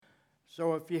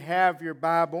So if you have your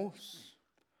Bibles,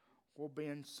 we'll be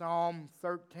in Psalm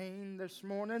 13 this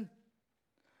morning.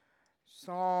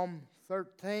 Psalm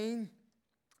 13.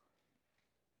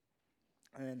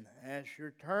 And as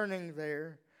you're turning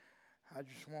there, I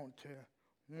just want to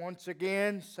once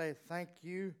again say thank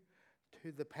you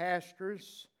to the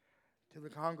pastors, to the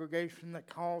congregation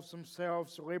that calls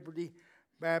themselves Liberty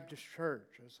Baptist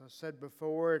Church. As I said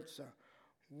before, it's a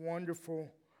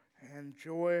wonderful and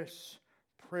joyous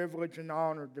privilege and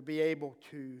honor to be able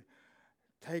to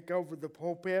take over the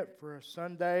pulpit for a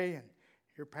Sunday, and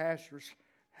your pastors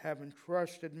have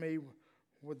entrusted me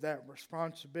with that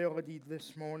responsibility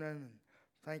this morning, and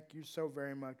thank you so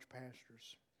very much,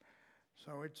 pastors.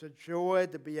 So it's a joy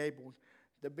to be able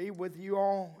to be with you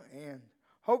all, and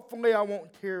hopefully I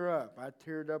won't tear up. I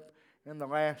teared up in the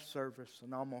last service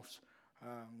and almost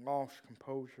lost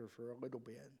composure for a little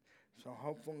bit. So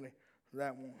hopefully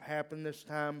that won't happen this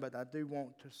time, but I do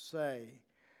want to say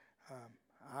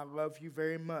I love you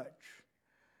very much.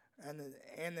 And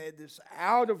it is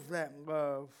out of that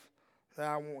love that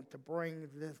I want to bring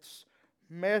this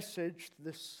message,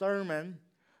 this sermon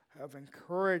of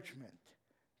encouragement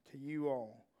to you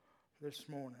all this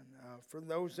morning. For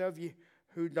those of you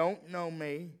who don't know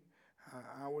me,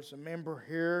 I was a member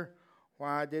here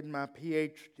while I did my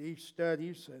PhD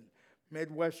studies at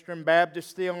Midwestern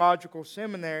Baptist Theological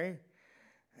Seminary.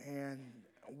 And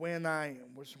when I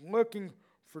was looking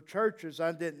for churches,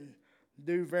 I didn't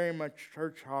do very much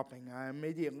church hopping. I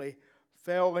immediately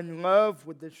fell in love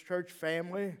with this church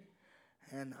family,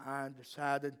 and I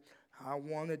decided I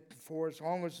wanted, for as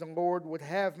long as the Lord would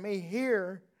have me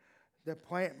here, to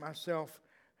plant myself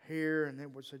here, and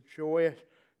it was a joyous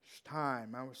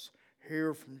time. I was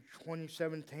here from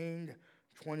 2017 to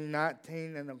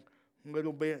 2019 and a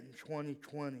little bit in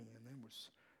 2020, and it was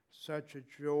such a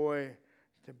joy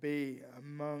to be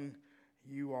among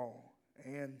you all.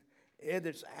 And it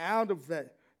is out of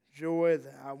that joy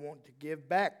that I want to give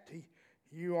back to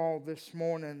you all this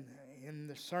morning in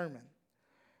the sermon.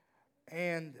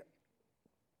 And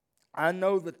I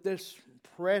know that this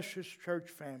precious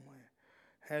church family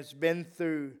has been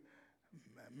through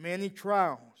many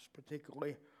trials,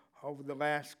 particularly over the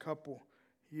last couple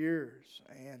years.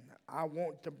 And I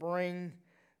want to bring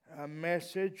a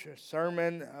message, a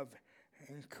sermon of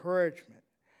encouragement.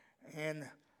 And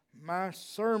my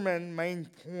sermon main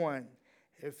point,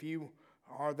 if you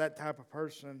are that type of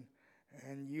person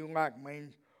and you like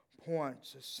main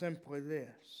points, is simply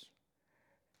this: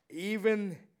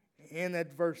 even in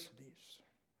adversities,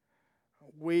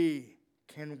 we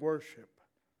can worship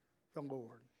the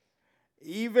Lord.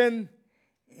 Even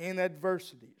in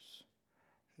adversities,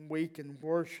 we can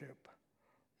worship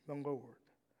the Lord.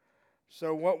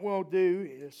 So what we'll do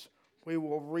is we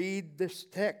will read this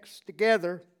text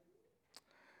together,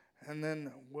 and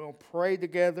then we'll pray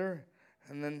together,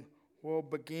 and then we'll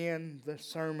begin the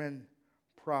sermon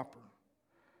proper.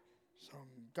 So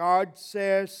God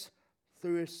says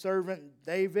through His servant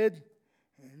David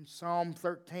in Psalm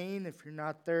 13, if you're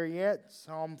not there yet,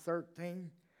 Psalm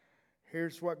 13,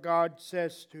 here's what God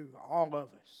says to all of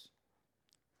us.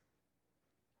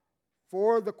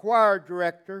 For the choir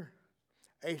director,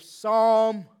 a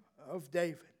psalm of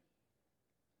David.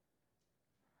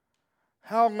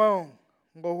 How long,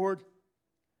 Lord,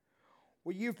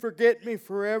 will you forget me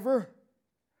forever?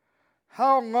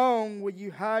 How long will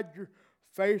you hide your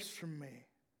face from me?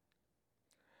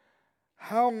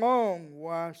 How long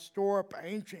will I store up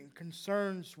ancient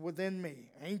concerns within me,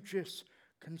 anxious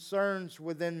concerns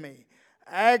within me,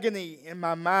 agony in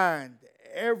my mind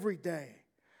every day?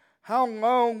 How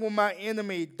long will my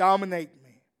enemy dominate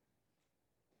me?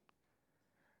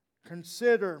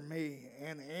 Consider me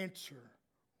and answer,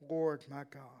 Lord my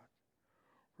God.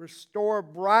 Restore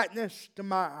brightness to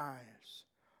my eyes.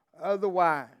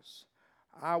 Otherwise,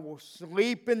 I will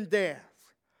sleep in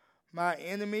death. My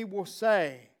enemy will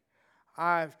say,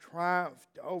 I have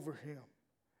triumphed over him.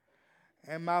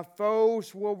 And my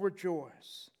foes will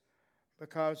rejoice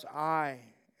because I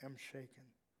am shaken.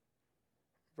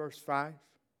 Verse 5.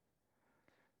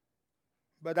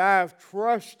 But I have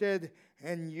trusted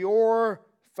in your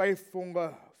faithful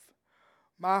love.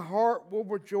 My heart will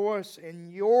rejoice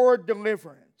in your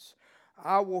deliverance.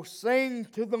 I will sing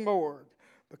to the Lord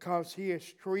because He has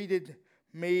treated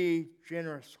me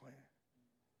generously.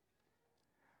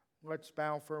 Let's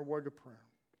bow for a word of prayer.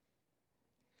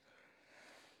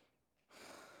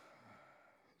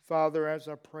 Father, as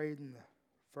I prayed in the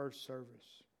first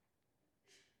service,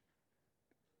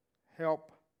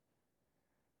 help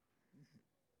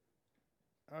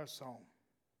us all.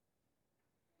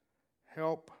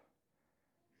 Help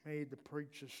me to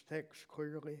preach this text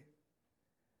clearly.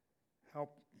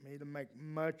 Help me to make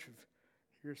much of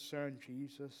your Son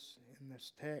Jesus in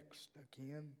this text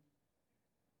again.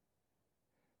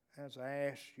 As I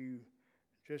asked you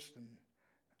just an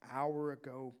hour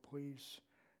ago, please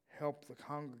help the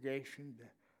congregation to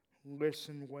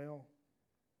listen well.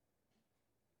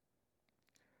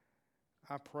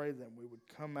 I pray that we would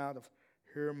come out of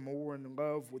here more in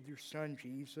love with your Son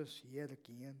Jesus yet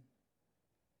again.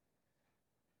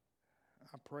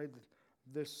 I pray that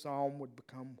this psalm would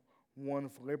become one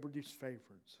of Liberty's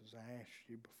favorites, as I asked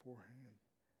you beforehand.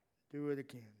 Do it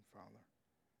again, Father.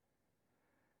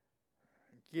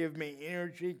 Give me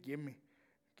energy, give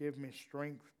me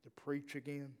strength to preach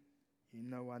again. You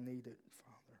know I need it,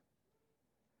 Father.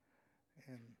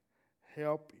 And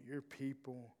help your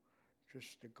people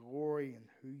just to glory in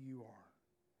who you are.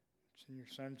 It's in your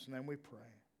Son's name we pray.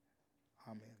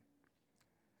 Amen.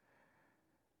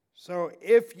 So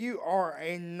if you are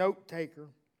a note taker,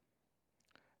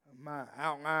 my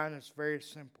outline is very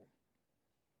simple.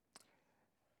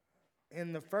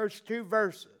 In the first two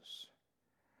verses,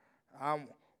 I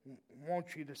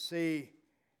want you to see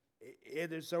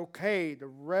it is okay to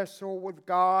wrestle with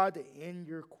God in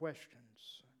your questions.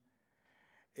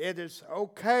 It is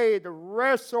okay to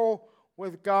wrestle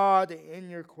with God in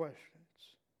your questions.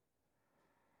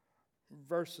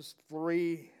 Verses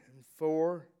 3 and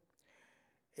 4.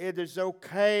 It is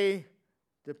okay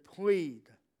to plead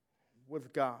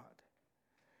with God.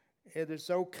 It is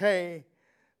okay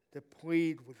to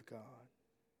plead with God.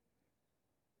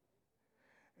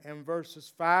 And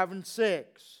verses 5 and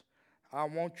 6, I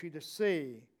want you to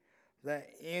see that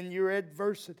in your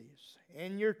adversities,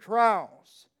 in your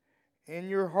trials, in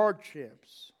your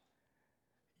hardships,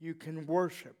 you can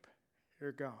worship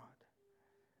your God.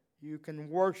 You can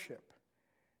worship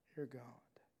your God.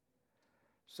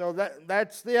 So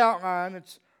that's the outline.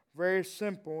 It's very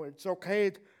simple. It's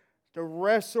okay to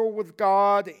wrestle with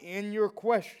God in your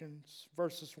questions,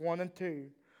 verses 1 and 2.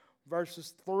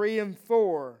 Verses 3 and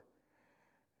 4,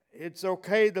 it's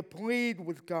okay to plead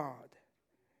with God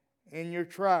in your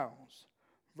trials.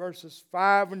 Verses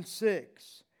 5 and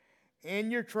 6,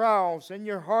 in your trials, in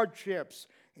your hardships,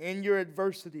 in your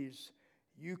adversities,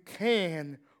 you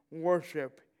can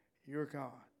worship your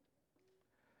God.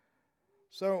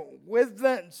 So with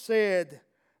that said,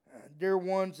 dear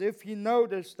ones, if you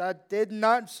noticed, I did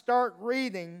not start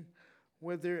reading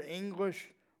with your English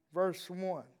verse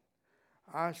 1.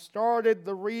 I started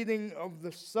the reading of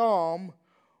the psalm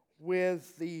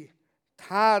with the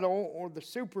title or the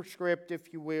superscript,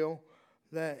 if you will,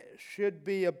 that should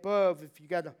be above if you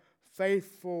got a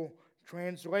faithful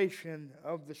translation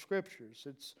of the Scriptures.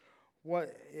 It's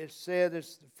what is said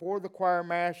is for the choir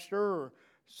master, or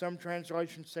some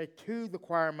translations say to the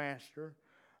choir master,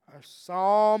 a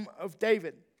psalm of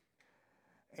David.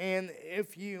 And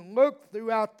if you look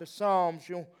throughout the Psalms,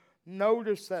 you'll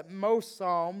notice that most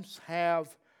Psalms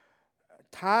have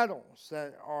titles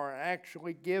that are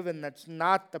actually given that's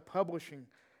not the publishing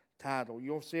title.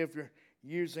 You'll see if you're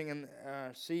using an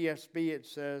CSB, it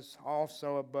says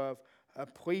also above, a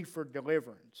plea for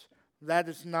deliverance. That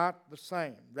is not the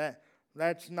same.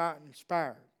 That's not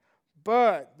inspired.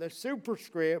 But the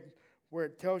superscript, where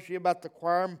it tells you about the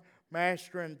choir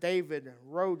master and David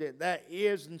wrote it, that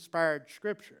is inspired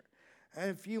Scripture.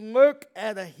 And if you look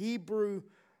at a Hebrew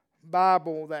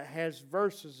Bible that has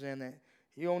verses in it,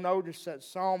 you'll notice that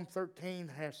Psalm 13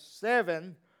 has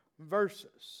 7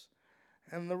 verses.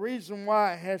 And the reason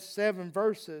why it has 7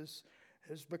 verses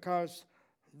is because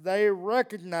they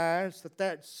recognize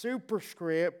that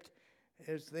superscript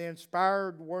is the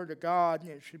inspired Word of God, and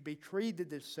it should be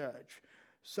treated as such.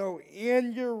 So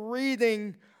in your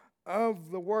reading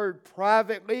of the Word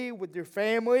privately with your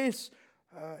families,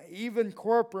 even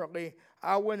corporately,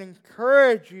 I would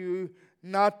encourage you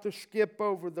not to skip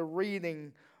over the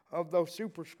reading of those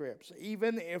superscripts,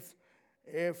 even if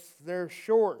they're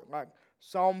short. Like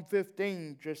Psalm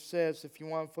 15 just says, if you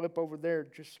want to flip over there,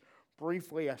 just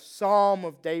briefly, a Psalm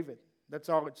of David. That's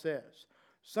all it says.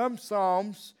 Some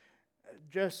Psalms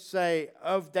just say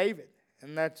of David,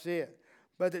 and that's it.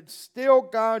 But it's still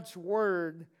God's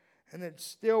Word, and it's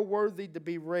still worthy to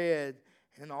be read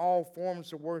in all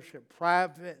forms of worship,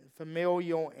 private,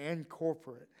 familial, and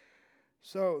corporate.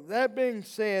 So that being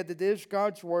said, it is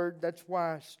God's Word. That's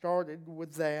why I started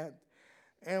with that.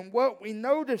 And what we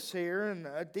notice here, and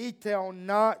a detail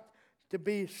not to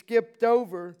be skipped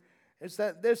over, is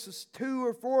that this is to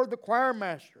or for the choir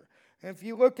master. And if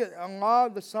you look at a lot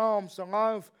of the Psalms, a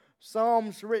lot of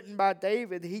Psalms written by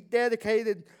David, he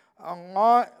dedicated a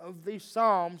lot of these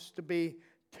Psalms to be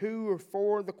to or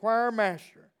for the choir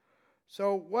master.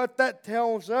 So what that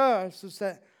tells us is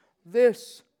that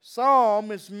this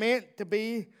Psalm is meant to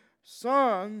be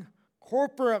sung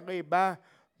corporately by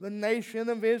the nation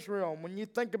of Israel. When you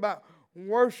think about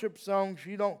worship songs,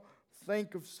 you don't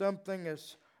think of something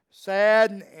as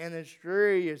sad and as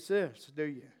dreary as this, do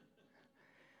you?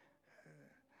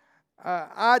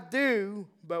 I do,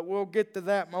 but we'll get to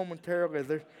that momentarily.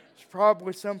 There's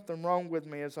probably something wrong with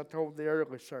me, as I told the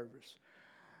early service.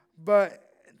 But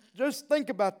just think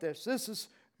about this. This is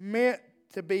meant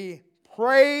to be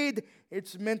prayed,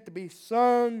 it's meant to be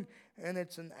sung, and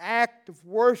it's an act of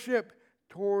worship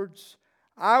towards,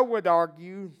 I would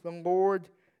argue, the Lord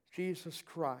Jesus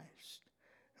Christ.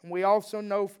 And we also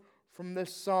know from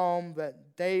this psalm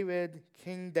that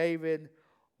King David,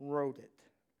 wrote it.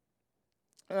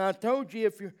 And I told you,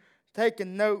 if you're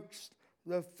taking notes,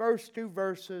 the first two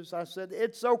verses, I said,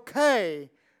 it's okay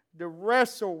to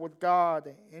wrestle with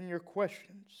God in your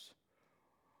questions.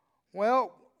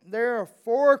 Well, there are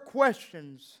 4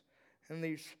 questions in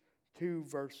these 2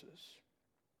 verses.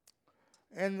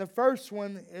 And the first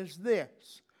one is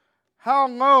this: how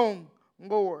long,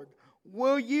 Lord,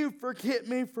 will you forget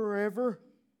me forever?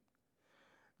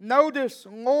 Notice,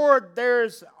 Lord,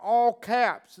 there's all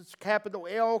caps. It's capital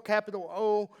L, capital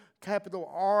O,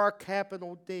 capital R,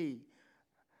 capital D.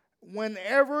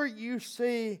 Whenever you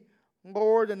see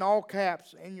Lord in all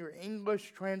caps in your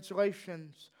English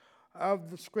translations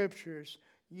of the Scriptures,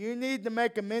 you need to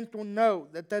make a mental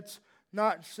note that that's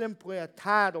not simply a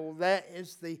title. That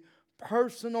is the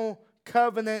personal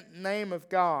covenant name of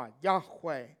God,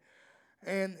 Yahweh.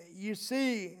 And you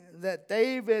see that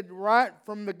David, right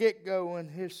from the get-go in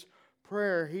his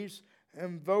prayer, he's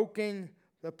invoking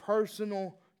the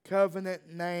personal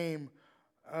covenant name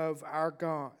of our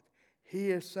God. He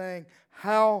is saying,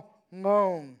 how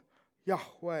long,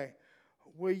 Yahweh,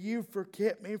 will you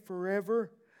forget me forever?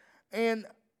 And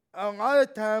a lot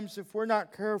of times, if we're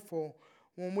not careful,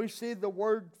 when we see the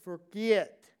word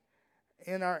forget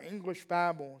in our English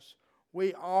Bibles,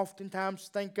 we oftentimes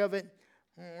think of it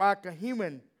like a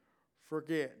human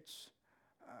forgets.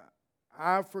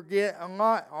 I forget a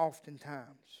lot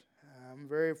oftentimes. I'm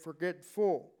very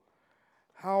forgetful.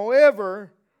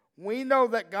 However, we know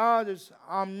that God is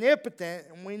omnipotent,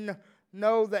 and we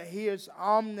know that He is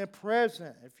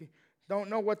omnipresent. If you don't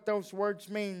know what those words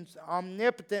mean,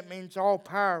 omnipotent means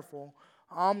all-powerful.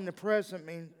 Omnipresent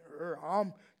means, or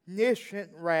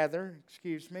omniscient rather,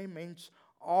 means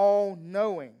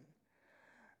all-knowing.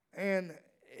 And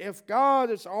if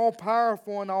God is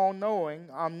all-powerful and all-knowing,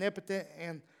 omnipotent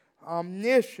and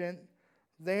omniscient,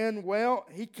 then, well,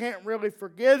 He can't really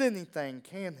forget anything,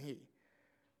 can He?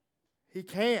 He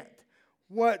can't.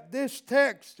 What this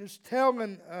text is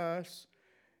telling us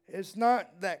is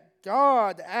not that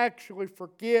God actually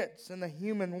forgets in a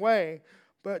human way,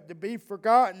 but to be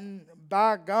forgotten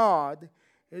by God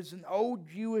is an old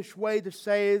Jewish way to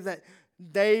say that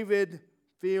David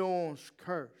feels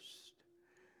cursed.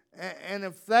 And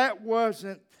if that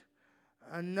wasn't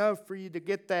enough for you to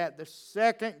get that, the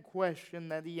second question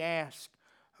that he asked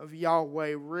of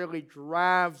Yahweh really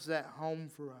drives that home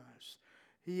for us.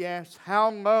 He asks, how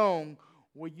long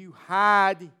will you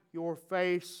hide your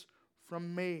face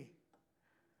from me?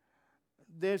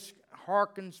 This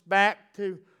harkens back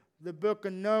to the book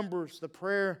of Numbers, the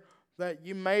prayer that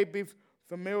you may be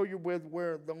familiar with,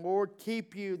 where the Lord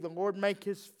keep you, the Lord make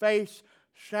His face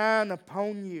shine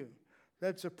upon you.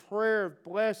 That's a prayer of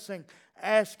blessing,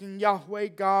 asking Yahweh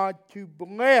God to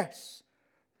bless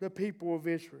the people of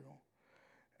Israel.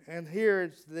 And here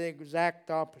it's the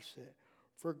exact opposite.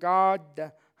 For God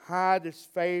to hide His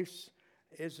face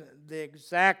is the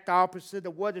exact opposite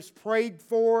of what is prayed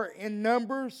for in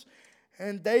Numbers.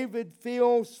 And David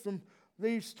feels from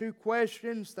these 2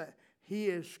 questions that he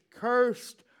is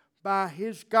cursed by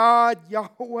his God,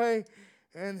 Yahweh,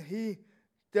 and he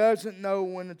doesn't know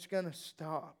when it's going to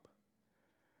stop.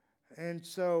 And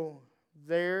so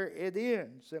there it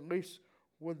ends, at least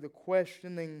with the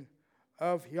questioning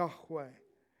of Yahweh.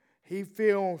 He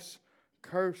feels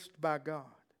cursed by God.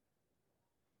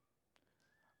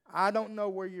 I don't know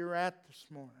where you're at this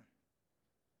morning.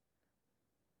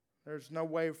 There's no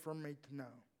way for me to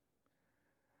know.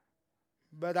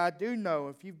 But I do know,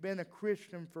 if you've been a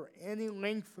Christian for any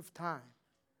length of time,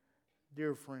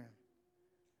 dear friend,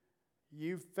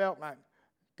 you've felt like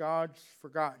God's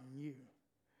forgotten you.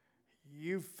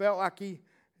 You felt like He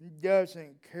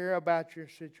doesn't care about your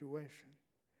situation.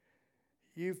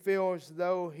 You feel as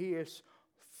though He is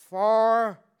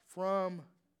far from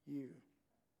you.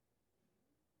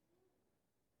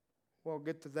 We'll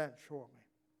get to that shortly.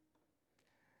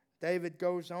 David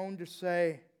goes on to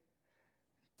say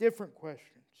different questions.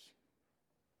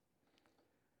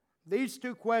 These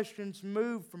 2 questions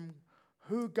move from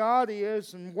who God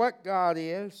is and what God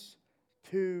is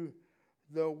to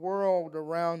the world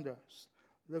around us.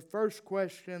 The first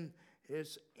question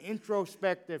is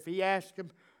introspective. He asked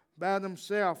about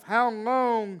himself. How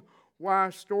long will I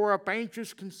store up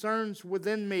anxious concerns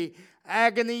within me,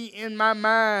 agony in my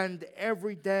mind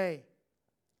every day?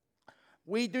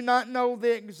 We do not know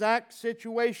the exact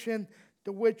situation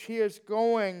to which he is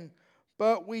going,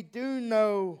 but we do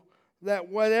know that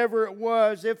whatever it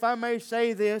was, if I may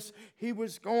say this, he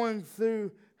was going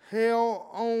through hell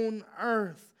on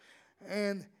earth.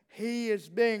 And he is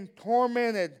being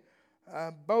tormented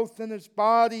both in his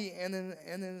body and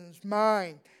in his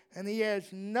mind. And he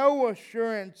has no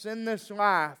assurance in this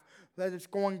life that it's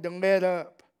going to let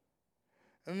up.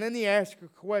 And then he asks a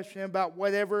question about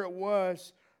whatever it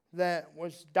was that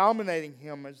was dominating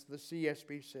him, as the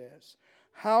CSB says.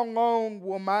 How long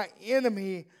will my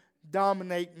enemy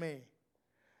dominate me?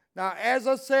 Now, as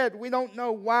I said, we don't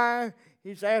know why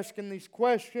he's asking these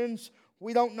questions.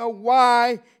 We don't know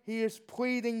why he is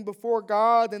pleading before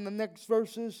God in the next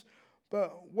verses.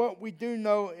 But what we do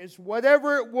know is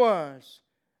whatever it was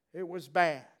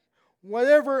bad.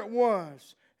 Whatever it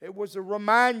was a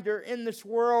reminder in this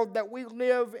world that we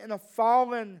live in a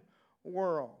fallen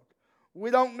world.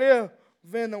 We don't live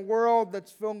in a world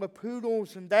that's filled with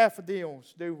poodles and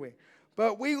daffodils, do we?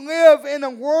 But we live in a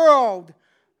world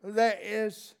that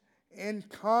is in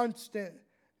constant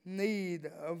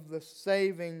need of the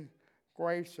saving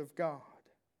grace of God.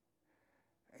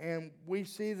 And we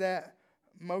see that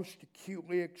most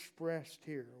acutely expressed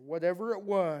here. Whatever it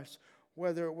was,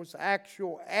 whether it was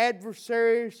actual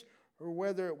adversaries or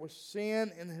whether it was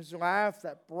sin in his life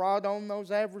that brought on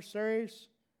those adversaries,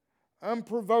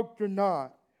 unprovoked or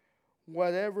not,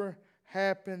 whatever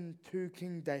happened to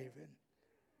King David,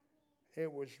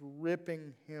 it was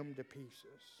ripping him to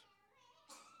pieces.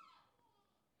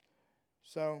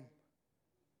 So,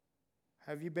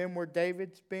 have you been where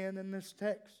David's been in this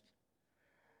text?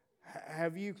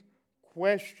 Have you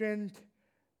questioned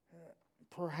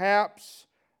perhaps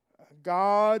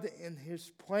God and His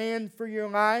plan for your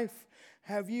life?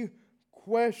 Have you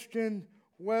questioned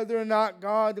whether or not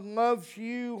God loves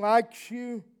you, likes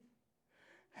you?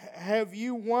 Have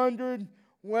you wondered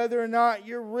whether or not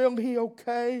you're really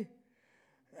okay?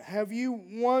 Have you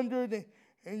wondered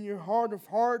in your heart of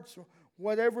hearts,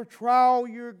 whatever trial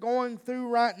you're going through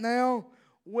right now,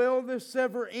 will this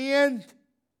ever end?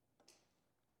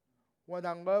 What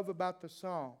I love about the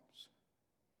Psalms,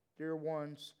 dear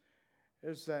ones,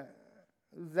 is that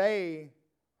they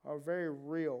are very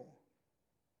real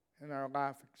in our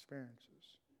life experiences.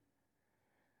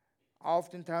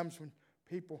 Oftentimes when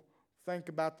people think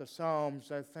about the Psalms,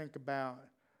 they think about,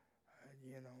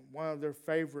 one of their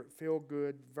favorite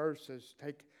feel-good verses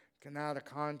taken out of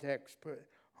context, put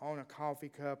on a coffee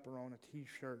cup or on a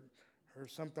t-shirt or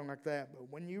something like that. But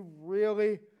when you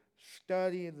really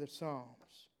study the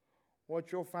Psalms,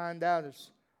 what you'll find out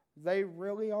is they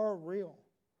really are real.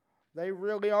 They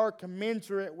really are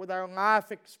commensurate with our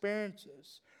life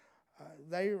experiences.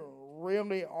 They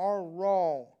really are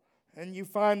raw. And you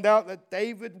find out that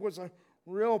David was a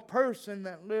real person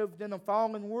that lived in a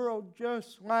fallen world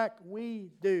just like we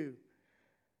do.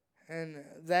 And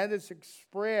that is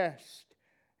expressed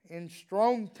in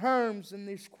strong terms in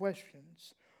these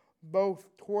questions, both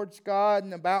towards God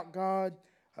and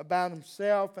about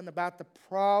himself, and about the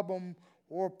problem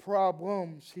or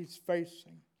problems he's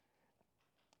facing.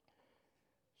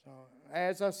 So,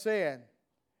 as I said,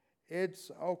 it's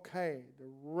okay to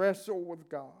wrestle with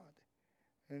God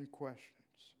in questions.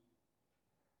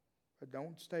 But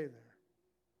don't stay there.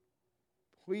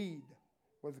 Plead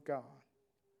with God.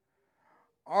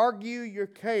 Argue your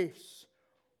case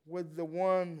with the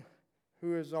one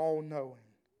who is all-knowing.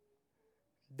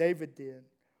 David did.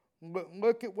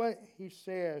 Look at what he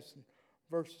says in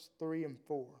verses 3 and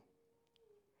 4.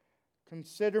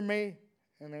 Consider me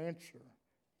and answer,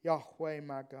 Yahweh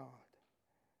my God.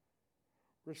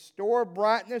 Restore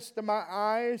brightness to my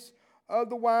eyes,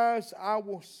 otherwise I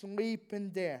will sleep in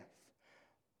death.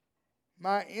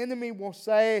 My enemy will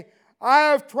say, I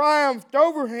have triumphed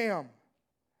over him,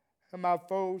 and my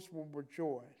foes will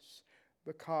rejoice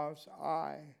because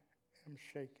I am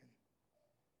shaken.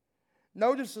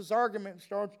 Notice his argument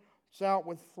starts out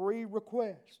with 3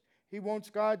 requests. He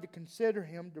wants God to consider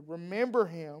him, to remember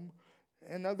him,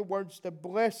 in other words, to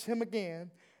bless him again,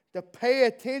 to pay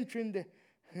attention to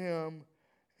him,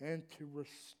 and to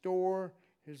restore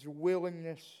his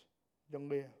willingness to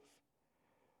live.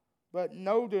 But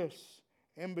notice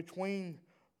in between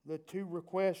the 2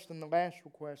 requests and the last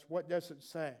request, what does it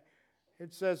say?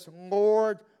 It says,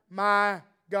 Lord my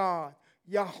God,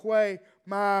 Yahweh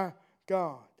my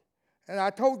God. And I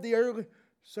told the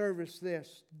service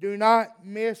this. Do not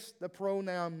miss the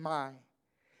pronoun my.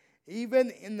 Even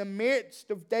in the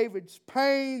midst of David's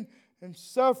pain and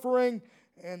suffering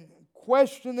and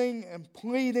questioning and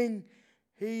pleading,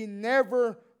 he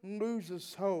never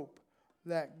loses hope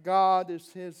that God is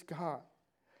his God.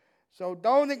 So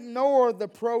don't ignore the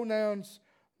pronouns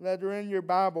that are in your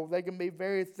Bible. They can be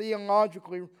very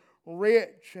theologically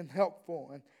rich and helpful.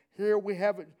 And here we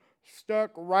have it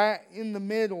stuck right in the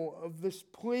middle of this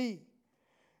plea.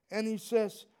 And he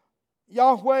says,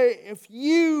 Yahweh, if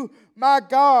you, my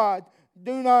God,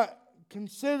 do not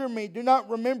consider me, do not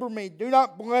remember me, do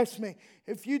not bless me,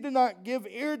 if you do not give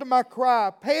ear to my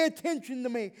cry, pay attention to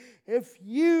me, if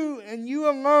you and you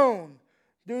alone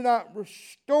do not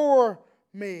restore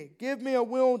me, give me a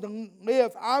will to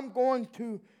live, I'm going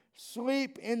to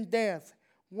sleep in death.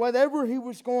 Whatever he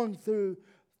was going through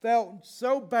felt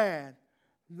so bad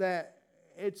that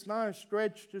it's not a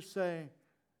stretch to say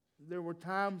there were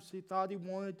times he thought he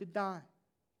wanted to die.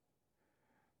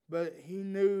 But he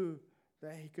knew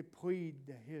that he could plead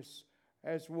to his,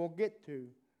 as we'll get to,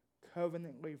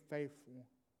 covenantly faithful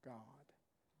God.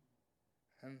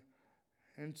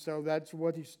 And so that's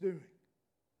what he's doing.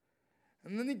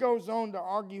 And then he goes on to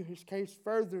argue his case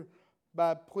further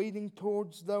by pleading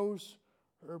towards those,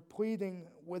 or pleading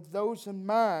with those in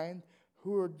mind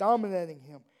who are dominating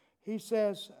him. He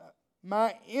says,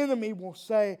 my enemy will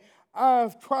say, I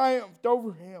have triumphed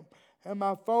over him, and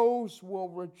my foes will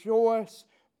rejoice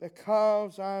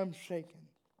because I am shaken.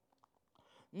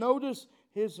 Notice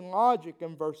his logic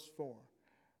in verse 4.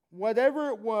 Whatever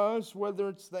it was, whether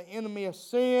it's the enemy of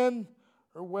sin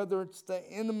or whether it's the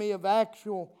enemy of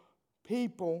actual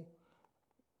people,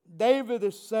 David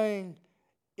is saying,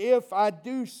 if I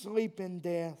do sleep in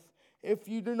death, if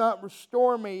you do not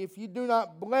restore me, if you do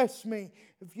not bless me,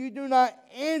 if you do not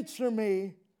answer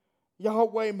me,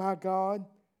 Yahweh my God,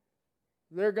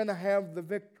 they're going to have the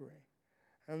victory.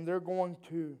 And they're going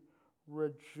to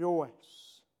rejoice.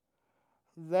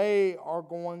 They are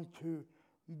going to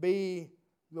be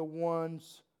the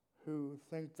ones who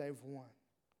think they've won.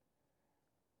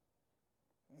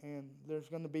 And there's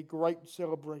going to be great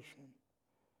celebration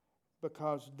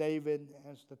because David,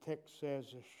 as the text says,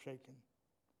 is shaken.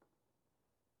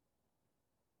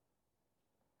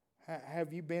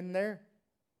 Have you been there?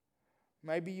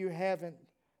 Maybe you haven't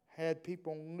had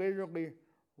people literally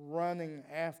running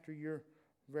after your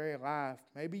very life.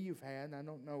 Maybe you've had, I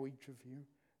don't know each of you,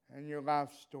 and your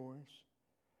life stories.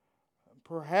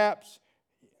 Perhaps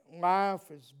life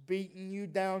has beaten you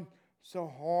down so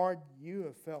hard you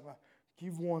have felt like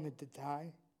you've wanted to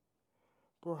die.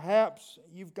 Perhaps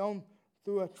you've gone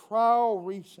through a trial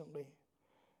recently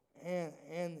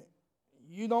and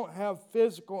you don't have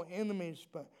physical enemies,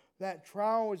 but that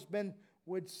trial has been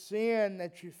with sin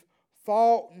that you've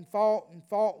fought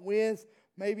with,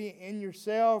 maybe in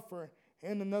yourself or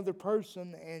in another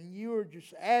person, and you are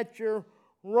just at your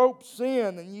rope's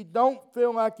end and you don't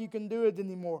feel like you can do it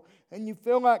anymore, and you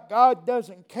feel like God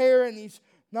doesn't care and He's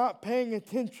not paying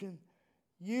attention.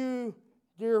 You,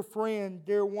 dear friend,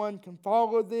 dear one, can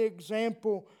follow the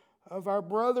example of our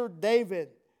brother David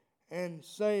and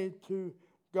say to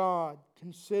God,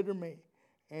 consider me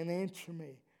and answer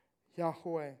me,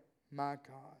 Yahweh, my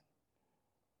God.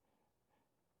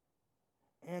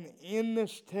 And in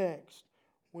this text,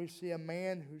 we see a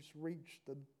man who's reached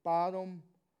the bottom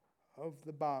of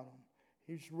the bottom.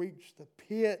 He's reached the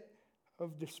pit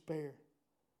of despair.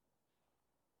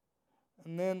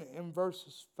 And then in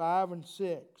verses 5 and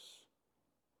 6,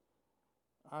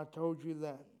 I told you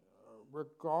that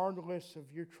regardless of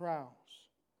your trials,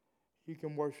 you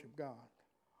can worship God.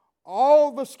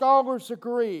 All the scholars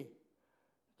agree,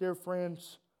 dear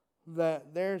friends,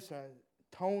 that there's a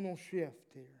tonal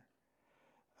shift here.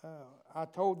 I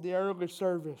told the early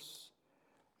service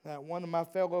that one of my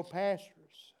fellow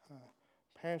pastors,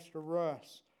 Pastor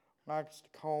Russ, likes to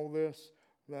call this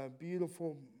the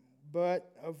beautiful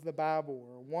butt of the Bible,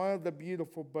 or one of the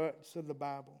beautiful butts of the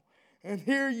Bible. And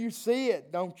here you see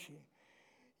it, don't you?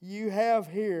 You have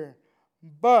here,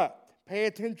 but. Pay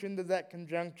attention to that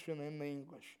conjunction in the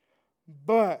English.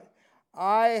 But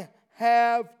I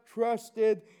have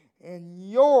trusted in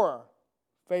your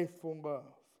faithful love.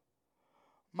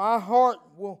 My heart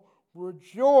will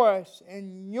rejoice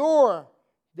in your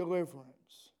deliverance.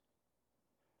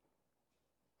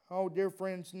 Oh, dear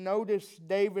friends, notice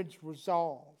David's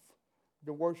resolve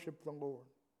to worship the Lord.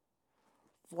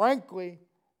 Frankly,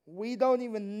 we don't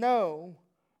even know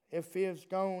if he has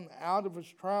gone out of his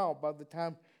trial by the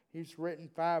time he's written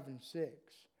 5 and 6.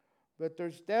 But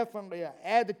there's definitely an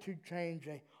attitude change,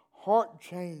 a heart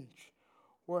change,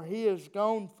 where he has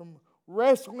gone from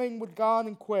wrestling with God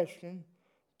in question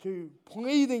to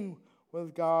pleading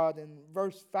with God. In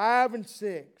verse 5 and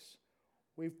 6,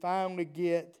 we finally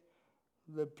get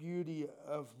the beauty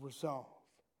of resolve.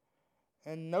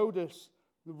 And notice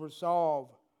the resolve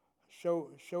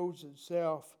shows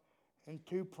itself in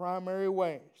two primary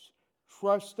ways: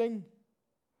 trusting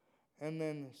and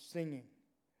then singing.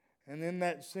 And in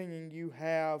that singing you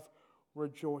have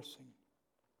rejoicing.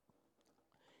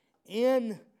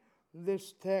 In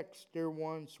this text, dear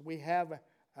ones, we have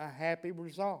a happy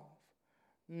resolve.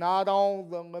 Not all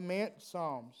the lament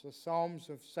psalms, the psalms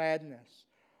of sadness,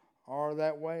 are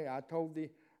that way. I told the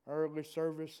early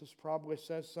service this probably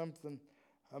says something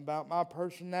about my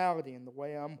personality and the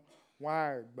way I'm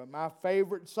wired. But my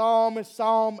favorite psalm is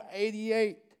Psalm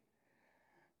 88.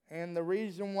 And the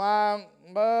reason why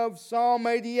I love Psalm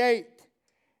 88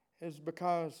 is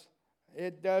because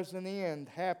it doesn't end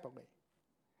happily.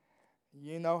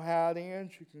 You know how it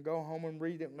ends. You can go home and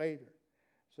read it later.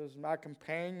 It says, my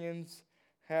companions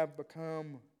have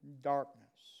become darkness.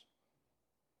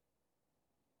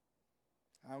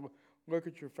 I look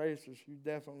at your faces. You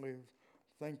definitely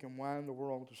thinking, why in the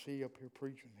world is he up here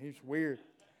preaching? He's weird.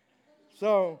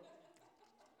 So,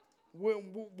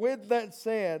 with that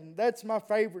said, that's my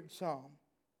favorite psalm.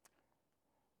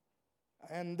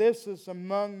 And this is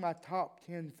among my top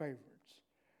 10 favorites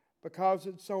because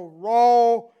it's so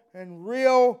raw and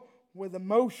real with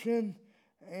emotion.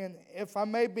 And if I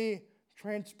may be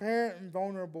transparent and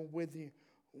vulnerable with you,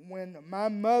 when my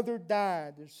mother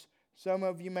died, as some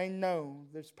of you may know,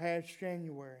 this past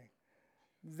January,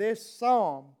 this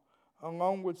psalm,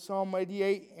 along with Psalm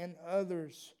 88 and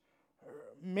others,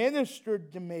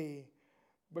 ministered to me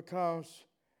because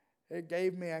it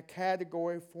gave me a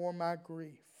category for my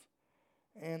grief.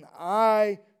 And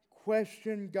I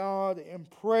questioned God in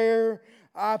prayer.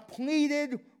 I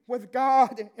pleaded with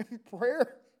God in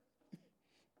prayer.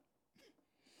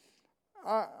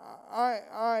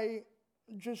 I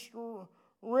just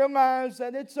realized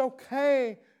that it's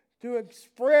okay to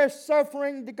express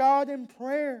suffering to God in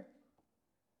prayer.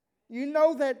 You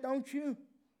know that, don't you?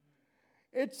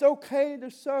 It's okay to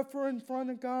suffer in front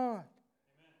of God.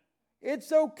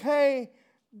 It's okay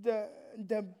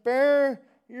to bear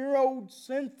your old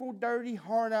sinful, dirty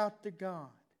heart out to God.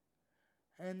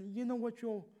 And you know what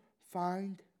you'll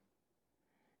find?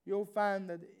 You'll find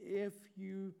that if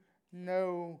you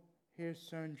know His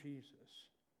Son Jesus,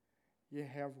 you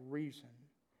have reason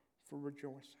for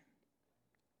rejoicing.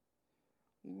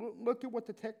 Look at what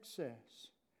the text says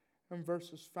in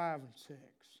verses 5 and 6.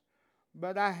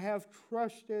 But I have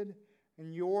trusted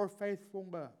in your faithful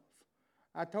love.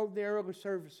 I told the early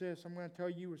service this, I'm going to tell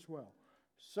you as well.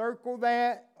 Circle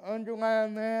that,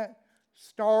 underline that,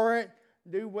 star it,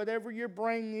 do whatever your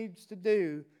brain needs to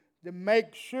do to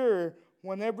make sure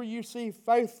whenever you see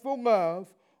faithful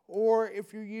love, or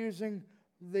if you're using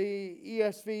the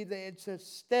ESV, it says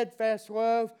steadfast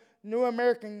love. New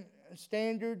American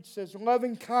Standard says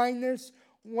loving kindness.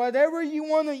 Whatever you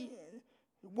want to,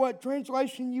 what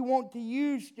translation you want to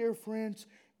use, dear friends,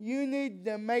 you need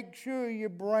to make sure your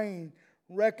brain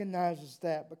recognizes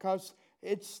that, because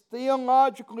it's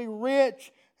theologically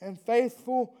rich and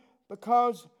faithful,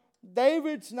 because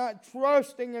David's not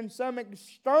trusting in some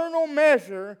external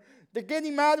measure to get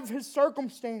him out of his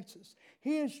circumstances.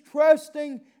 He is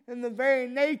trusting in the very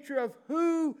nature of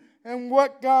who and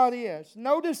what God is.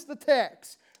 Notice the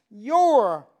text,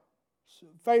 your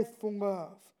faithful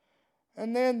love.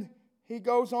 And then he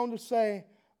goes on to say,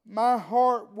 my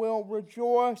heart will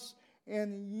rejoice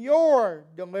in your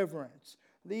deliverance.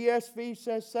 The ESV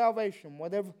says salvation.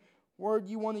 Whatever word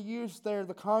you want to use there,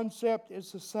 the concept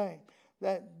is the same.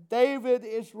 That David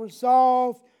is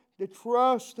resolved to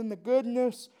trust in the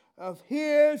goodness of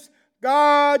his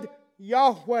God,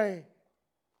 Yahweh.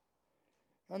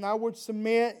 And I would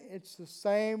submit it's the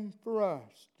same for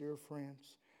us, dear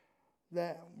friends.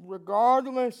 That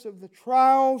regardless of the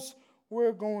trials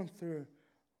we're going through,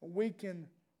 we can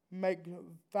make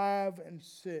 5 and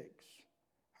 6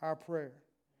 our prayer.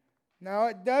 Now,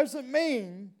 it doesn't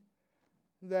mean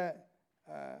that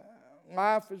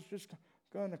life is just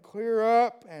going to clear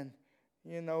up and,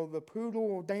 the poodle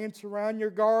will dance around your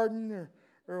garden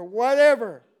or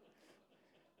whatever.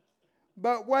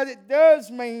 But what it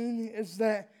does mean is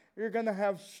that you're going to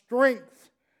have strength.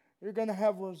 You're going to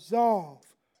have resolve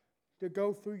to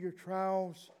go through your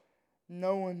trials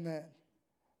knowing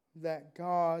that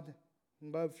God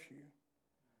loves you.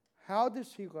 How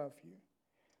does He love you?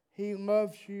 He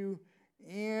loves you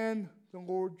in the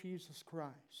Lord Jesus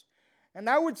Christ. And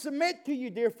I would submit to you,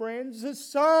 dear friends, this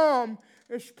psalm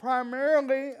is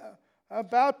primarily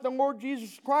about the Lord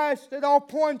Jesus Christ. It all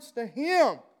points to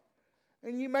Him.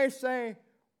 And you may say,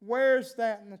 where's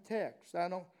that in the text? I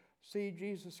see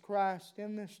Jesus Christ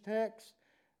in this text.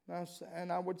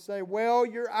 And I would say, well,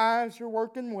 your eyes are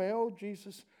working well.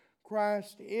 Jesus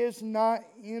Christ is not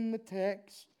in the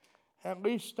text, at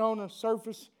least on a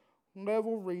surface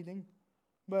level reading.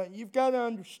 But you've got to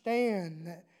understand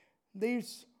that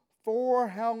these 4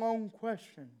 how long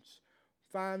questions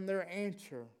find their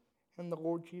answer in the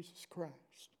Lord Jesus Christ.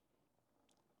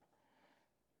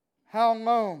 How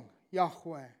long,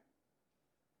 Yahweh?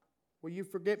 Will you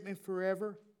forget me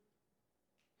forever?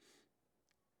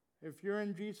 If you're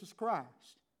in Jesus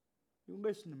Christ, you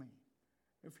listen to me.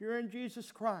 If you're in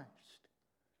Jesus Christ,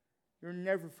 you're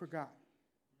never forgotten.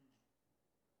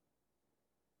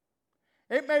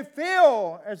 It may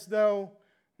feel as though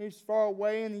He's far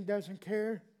away and He doesn't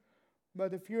care,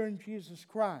 but if you're in Jesus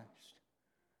Christ,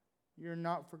 you're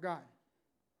not forgotten.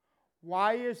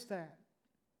 Why is that,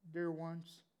 dear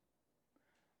ones?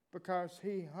 Because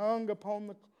He hung upon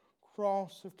the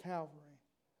cross of Calvary,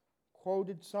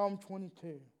 quoted Psalm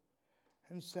 22,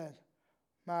 and said,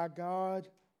 my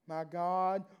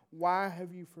God, why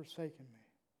have you forsaken me?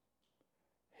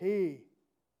 He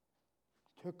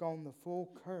took on the full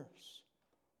curse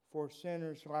for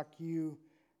sinners like you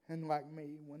and like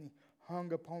me when He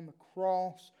hung upon the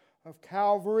cross of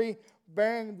Calvary,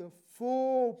 bearing the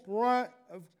full brunt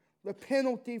of the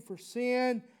penalty for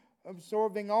sin,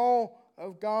 absorbing all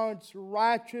of God's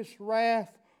righteous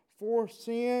wrath for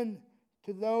sin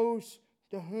to those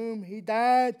to whom He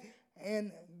died.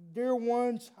 And dear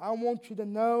ones, I want you to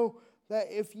know that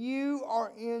if you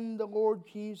are in the Lord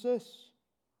Jesus,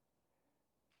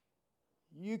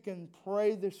 you can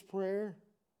pray this prayer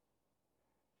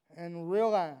and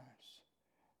realize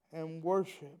and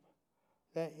worship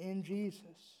that in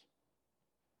Jesus,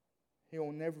 He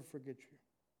will never forget you.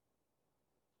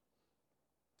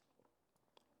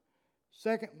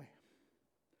 Secondly,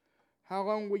 how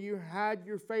long will you hide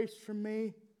your face from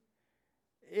me?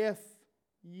 If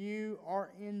you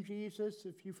are in Jesus,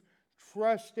 if you've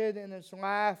trusted in His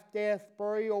life, death,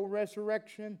 burial,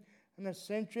 resurrection, and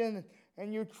ascension,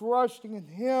 and you're trusting in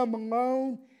Him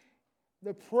alone,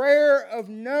 the prayer of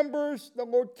Numbers, the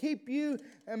Lord keep you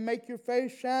and make your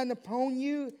face shine upon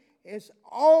you, is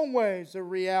always a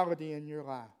reality in your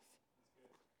life.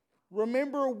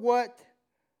 Remember what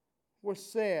was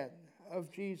said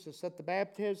of Jesus at the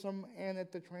baptism and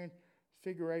at the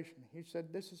transfiguration. He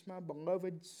said, this is my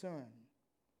beloved Son.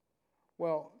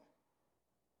 Well,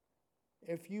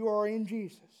 if you are in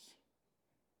Jesus,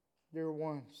 dear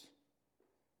ones,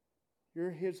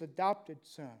 you're His adopted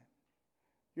son.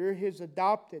 You're His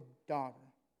adopted daughter.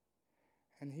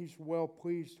 And He's well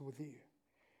pleased with you.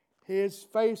 His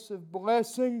face of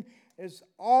blessing is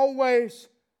always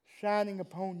shining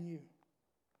upon you.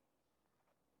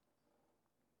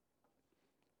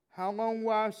 How long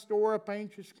will I store up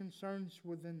anxious concerns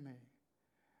within me?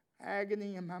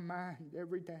 Agony in my mind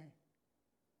every day.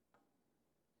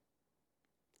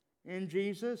 In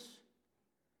Jesus,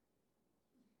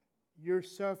 your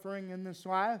suffering in this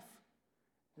life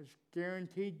is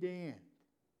guaranteed to end.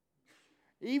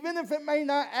 Even if it may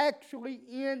not actually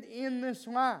end in this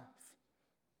life.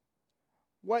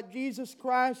 What Jesus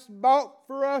Christ bought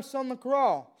for us on the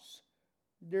cross,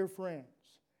 dear friends,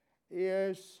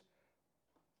 is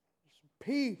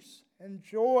peace and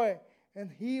joy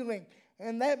and healing.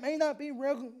 And that may not be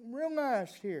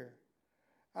realized here.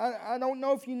 I don't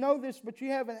know if you know this, but you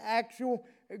have an actual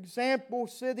example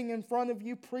sitting in front of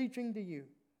you preaching to you.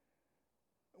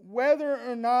 Whether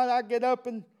or not I get up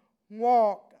and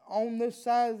walk on this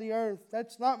side of the earth,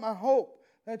 that's not my hope.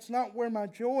 That's not where my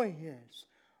joy is.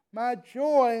 My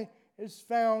joy is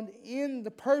found in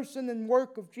the person and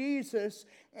work of Jesus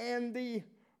and the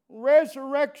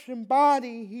resurrection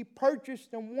body He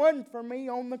purchased and won for me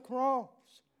on the cross.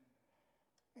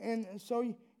 And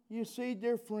so you see,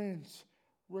 dear friends,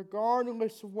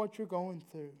 regardless of what you're going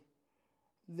through,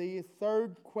 the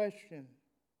third question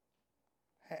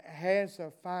has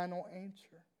a final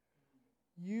answer.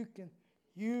 You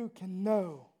can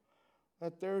know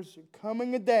that there's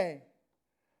coming a day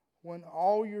when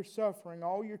all your suffering,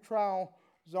 all your trials,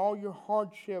 all your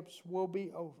hardships will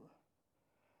be over.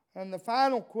 And the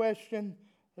final question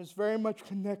is very much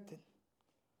connected.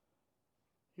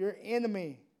 Your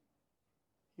enemy,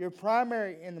 your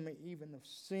primary enemy even of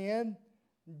sin,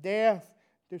 death,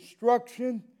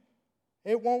 destruction,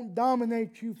 it won't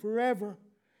dominate you forever.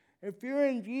 If you're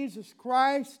in Jesus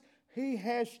Christ, He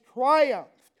has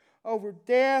triumphed over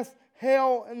death,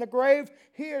 hell, and the grave.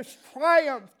 He has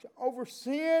triumphed over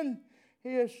sin.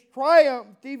 He has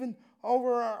triumphed even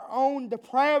over our own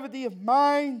depravity of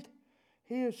mind.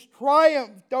 He has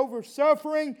triumphed over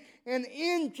suffering. And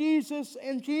in Jesus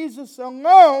and Jesus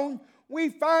alone, we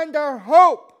find our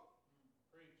hope.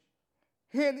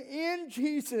 And in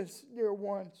Jesus, dear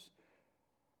ones,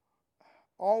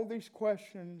 all these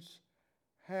questions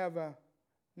have a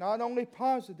not only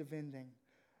positive ending,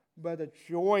 but a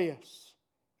joyous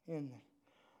ending.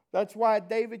 That's why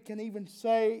David can even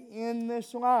say in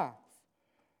this life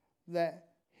that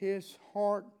his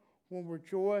heart will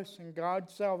rejoice in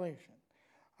God's salvation.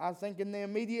 I think in the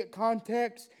immediate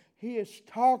context, he is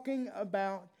talking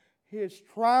about his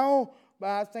trial, but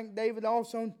I think David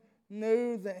also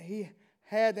knew that he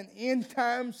had an end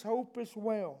times hope as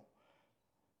well.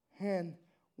 And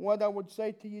what I would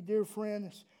say to you, dear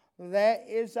friends, that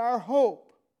is our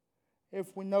hope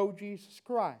if we know Jesus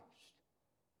Christ.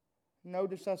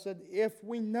 Notice I said, if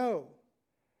we know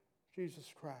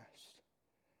Jesus Christ.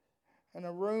 In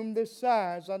a room this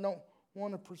size, I don't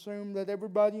want to presume that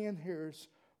everybody in here is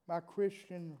my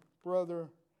Christian brother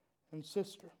and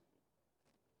sister.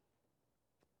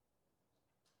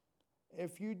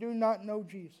 If you do not know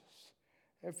Jesus,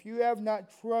 if you have not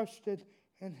trusted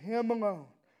in Him alone,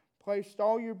 placed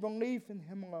all your belief in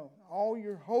Him alone, all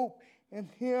your hope in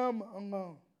Him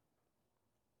alone,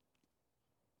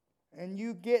 and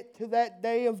you get to that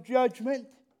day of judgment,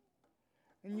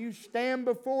 and you stand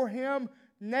before Him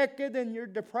naked in your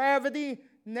depravity,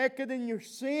 naked in your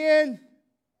sin,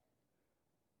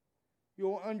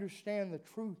 you'll understand the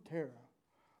true terror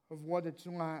of what it's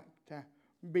like to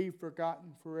be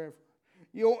forgotten forever.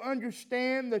 You'll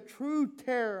understand the true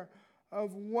terror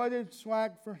of what it's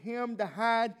like for Him to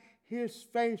hide His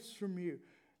face from you.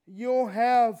 You'll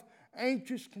have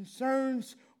anxious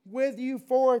concerns with you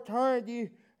for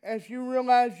eternity as you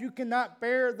realize you cannot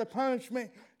bear the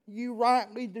punishment you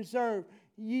rightly deserve.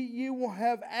 You will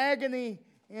have agony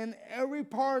in every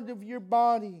part of your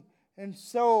body and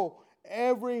soul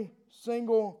every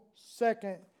single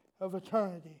second of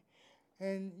eternity.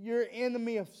 And your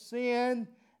enemy of sin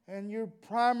and your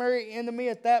primary enemy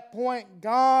at that point,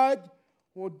 God,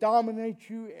 will dominate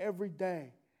you every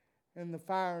day in the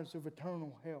fires of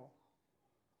eternal hell.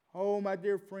 Oh, my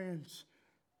dear friends,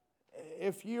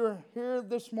 if you're here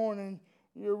this morning,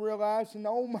 you're realizing,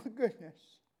 oh my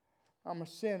goodness, I'm a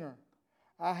sinner.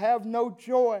 I have no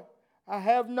joy. I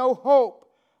have no hope.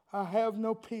 I have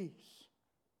no peace.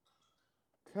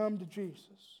 Come to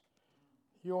Jesus.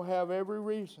 You'll have every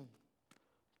reason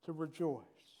to rejoice,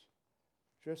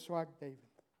 just like David.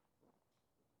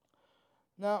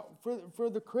 Now, for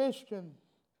the Christian,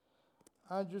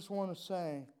 I just want to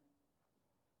say,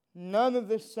 none of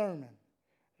this sermon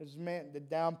is meant to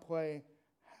downplay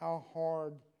how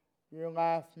hard your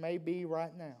life may be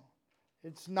right now.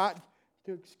 It's not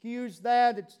to excuse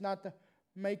that. It's not to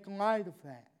make light of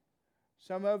that.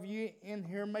 Some of you in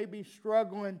here may be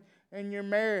struggling in your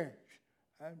marriage.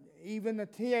 Even a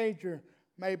teenager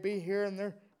may be here and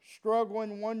they're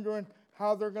struggling, wondering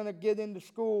how they're going to get into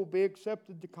school, be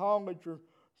accepted to college or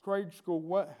trade school,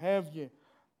 what have you.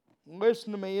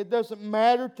 Listen to me. It doesn't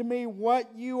matter to me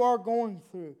what you are going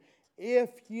through. If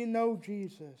you know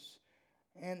Jesus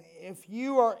and if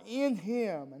you are in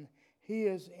Him and He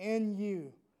is in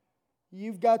you,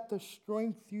 you've got the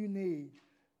strength you need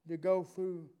to go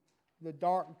through the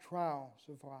dark trials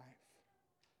of life.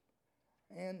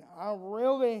 And I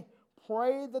really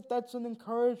pray that that's an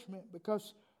encouragement,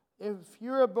 because if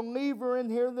you're a believer in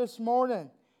here this morning,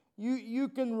 you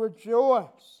can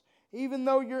rejoice. Even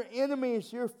though your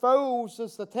enemies, your foes,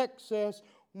 as the text says,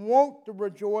 want to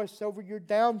rejoice over your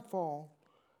downfall,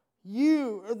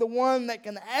 you are the one that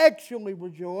can actually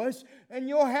rejoice, and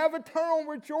you'll have eternal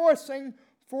rejoicing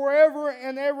forever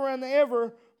and ever and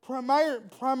ever,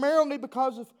 primarily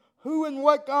because of who and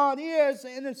what God is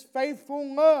and His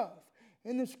faithful love,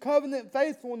 and His covenant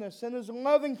faithfulness, and His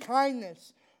loving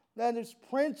kindness that is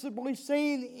principally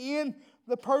seen in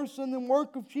the person and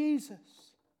work of Jesus.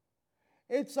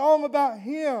 It's all about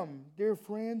Him, dear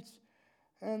friends,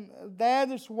 and that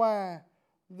is why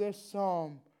this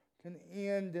psalm can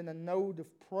end in a note of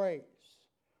praise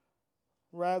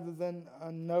rather than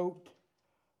a note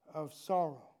of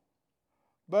sorrow.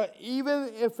 But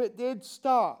even if it did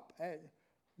stop at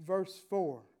verse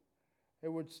 4, it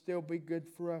would still be good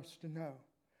for us to know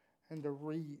and to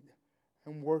read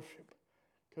and worship.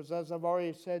 Because as I've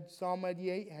already said, Psalm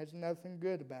 88 has nothing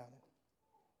good about it,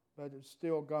 but it's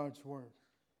still God's Word.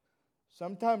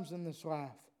 Sometimes in this life,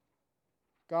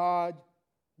 God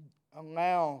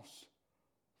allows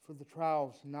for the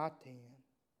trials not to end.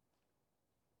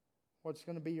 What's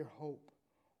going to be your hope?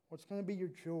 What's going to be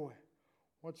your joy?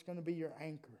 What's going to be your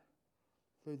anchor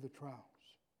through the trials?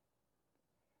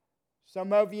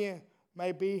 Some of you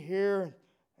may be here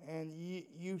and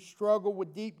you struggle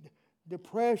with deep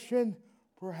depression.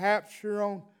 Perhaps you're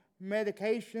on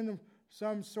medication of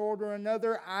some sort or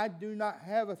another. I do not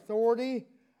have authority.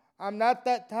 I'm not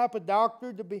that type of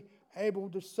doctor to be able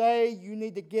to say you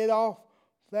need to get off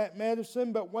that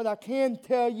medicine. But what I can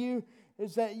tell you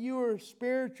is that you are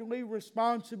spiritually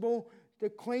responsible to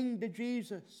cling to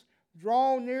Jesus.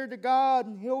 Draw near to God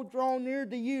and He'll draw near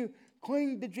to you.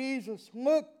 Cling to Jesus.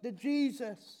 Look to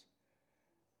Jesus.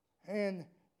 And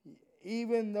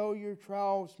even though your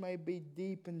trials may be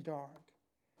deep and dark,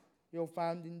 you'll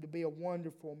find Him to be a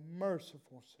wonderful,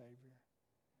 merciful Savior.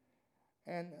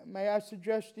 And may I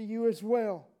suggest to you as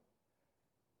well,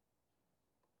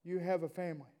 you have a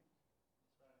family.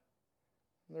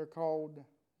 They're called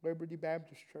Liberty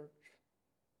Baptist Church.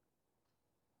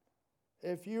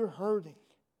 If you're hurting,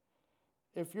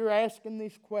 if you're asking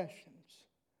these questions,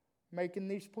 making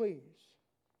these pleas,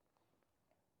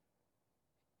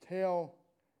 tell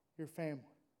your family.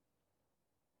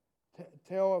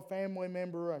 Tell a family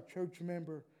member, a church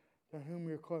member to whom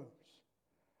you're close.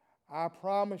 I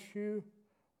promise you,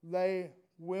 they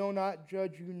will not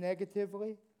judge you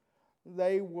negatively.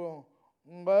 They will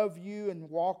love you and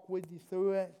walk with you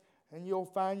through it. And you'll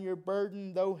find your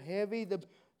burden, though heavy,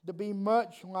 to be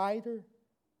much lighter.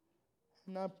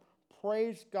 And I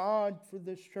praise God for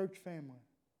this church family.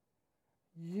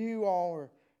 You all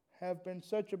have been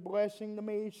such a blessing to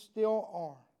me, still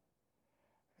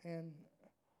are. And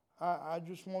I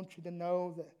just want you to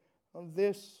know that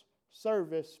this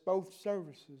service, both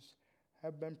services,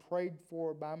 have been prayed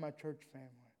for by my church family.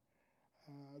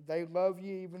 They love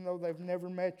you even though they've never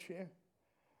met you.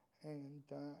 And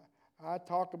I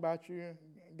talk about you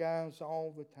guys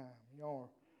all the time. Y'all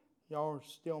are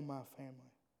still my family.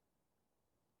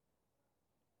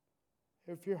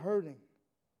 If you're hurting,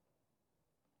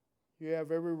 you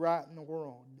have every right in the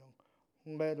world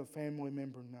to let a family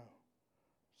member know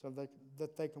so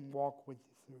that they can walk with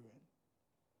you through it.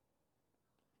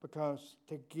 Because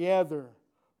together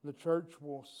the church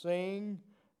will sing,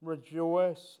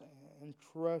 rejoice, and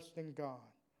trust in God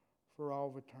for all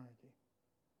of eternity.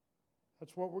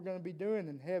 That's what we're going to be doing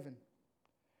in heaven,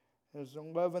 is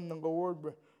loving the Lord,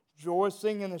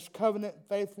 rejoicing in His covenant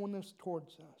faithfulness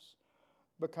towards us,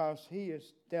 because He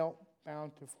has dealt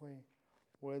bountifully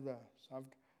with us. I've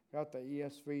got the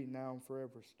ESV now and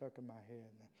forever stuck in my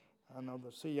head. I know the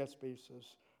CSB says,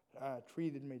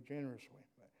 treated me generously.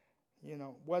 But,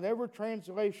 whatever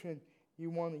translation you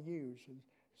want to use, it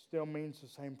still means the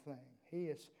same thing. He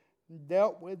has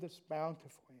dealt with us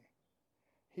bountifully.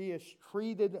 He has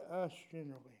treated us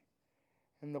generally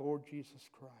in the Lord Jesus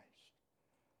Christ.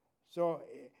 So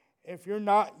if you're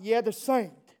not yet a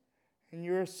saint and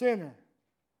you're a sinner,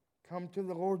 come to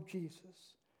the Lord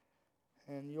Jesus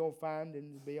and you'll find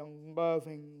Him to be a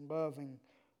loving, loving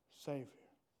Savior.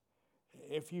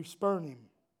 If you spurn Him,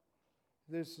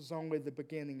 this is only the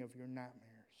beginning of your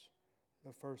nightmares,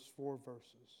 the first 4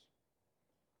 verses.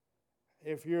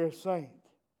 If you're a saint,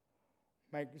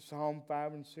 make Psalm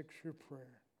 5 and 6 your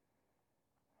prayer.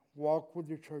 Walk with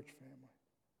your church family.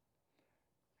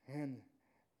 And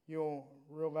you'll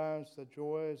realize the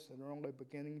joys that are only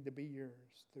beginning to be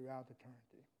yours throughout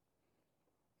eternity.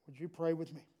 Would you pray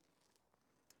with me?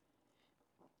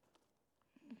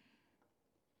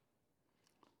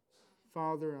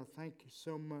 Father, I thank you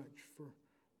so much for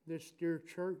this dear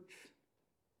church.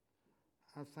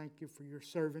 I thank you for your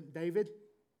servant David.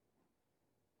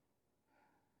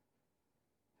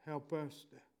 Help us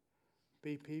to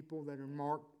be people that are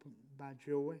marked by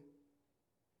joy.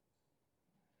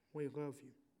 We love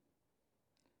you.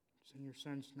 It's in your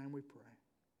Son's name we pray.